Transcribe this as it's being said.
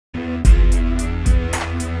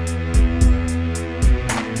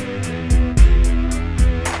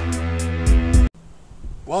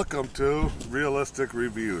Welcome to Realistic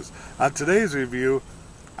Reviews. On today's review,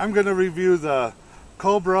 I'm going to review the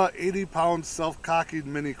Cobra 80-pound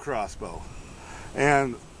self-cocking mini crossbow.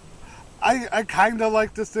 And I kind of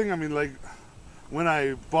like this thing. I mean, like, when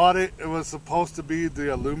I bought it, it was supposed to be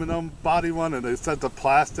the aluminum body one, and they sent the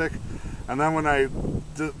plastic. And then when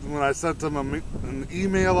I sent them an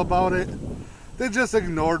email about it, they just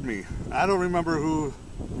ignored me. I don't remember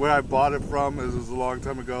where I bought it from. It was a long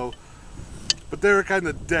time ago. But they were kind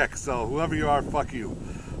of dicks, so whoever you are, fuck you.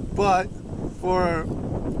 But for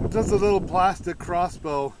just a little plastic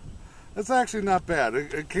crossbow, it's actually not bad.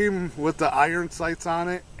 It came with the iron sights on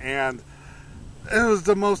it, and it was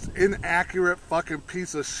the most inaccurate fucking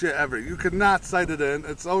piece of shit ever. You could not sight it in.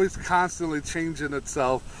 It's always constantly changing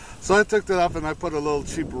itself. So I took it off and I put a little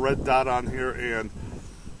cheap red dot on here, and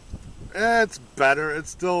it's better.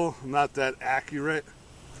 It's still not that accurate.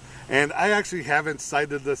 And I actually haven't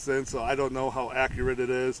sighted this in, so I don't know how accurate it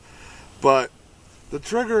is. But the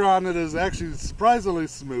trigger on it is actually surprisingly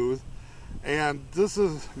smooth. And this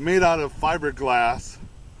is made out of fiberglass,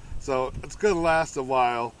 so it's going to last a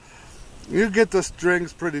while. You get the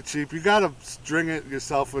strings pretty cheap. You got to string it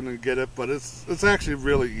yourself when you get it, but it's actually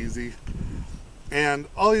really easy. And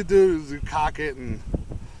all you do is you cock it and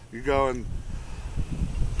you go, and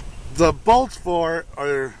the bolts for it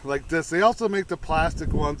are like this. They also make the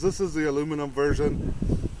plastic ones. This is the aluminum version.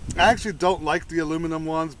 I actually don't like the aluminum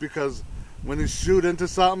ones because when you shoot into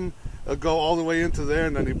something, it'll go all the way into there,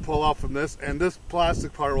 and then you pull off from this, and this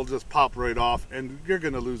plastic part will just pop right off, and you're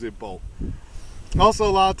going to lose a bolt. Also, a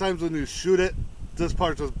lot of times when you shoot it, this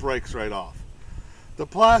part just breaks right off. The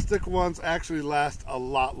plastic ones actually last a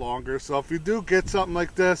lot longer, so if you do get something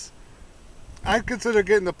like this, I'd consider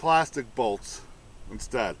getting the plastic bolts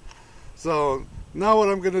instead. So now what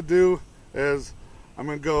I'm going to do is I'm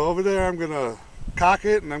going to go over there, I'm going to cock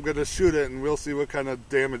it, and I'm going to shoot it, and we'll see what kind of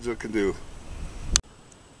damage it can do.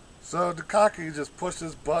 So to cock it, you just push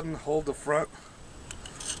this button, hold the front,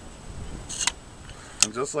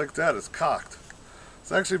 and just like that, it's cocked.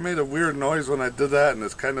 It's actually made a weird noise when I did that, and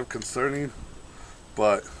it's kind of concerning,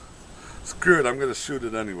 but screw it, I'm going to shoot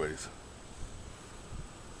it anyways.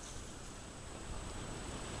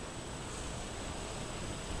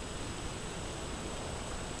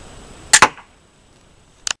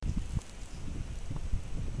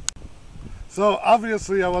 So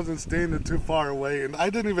obviously I wasn't standing too far away, and I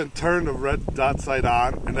didn't even turn the red dot sight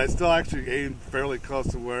on, and I still actually aimed fairly close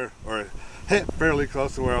to where, or hit fairly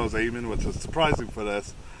close to where I was aiming, which was surprising for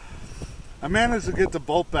this. I managed to get the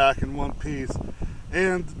bolt back in one piece,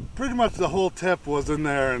 and pretty much the whole tip was in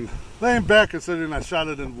there and laying back, considering I shot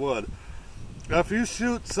it in wood. Now, if you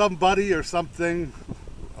shoot somebody or something,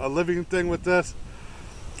 a living thing with this,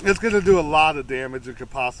 it's going to do a lot of damage it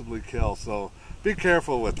could possibly kill, so be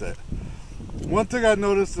careful with it. One thing I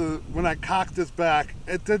noticed is when I cocked this back,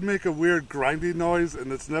 it did make a weird grinding noise,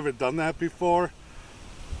 and it's never done that before.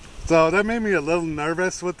 So that made me a little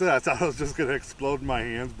nervous with it. I thought it was just going to explode in my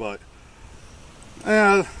hands, but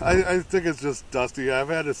yeah, I think it's just dusty. I've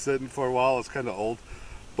had it sitting for a while. It's kind of old.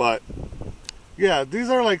 But yeah, these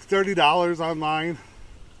are like $30 online,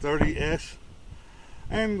 30-ish.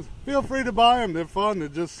 And feel free to buy them. They're fun. They're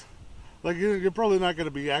just, like, you're probably not going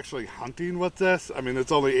to be actually hunting with this. I mean,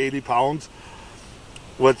 it's only 80 pounds,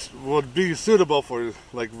 which would be suitable for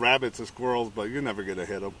like rabbits or squirrels, but you're never going to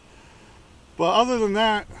hit them. But other than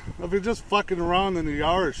that, if you're just fucking around in the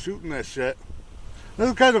yard shooting that shit, this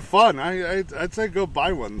is kind of fun. I'd say go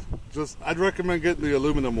buy one. I'd recommend getting the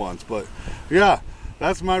aluminum ones. But yeah,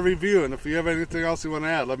 that's my review. And if you have anything else you want to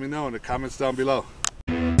add, let me know in the comments down below.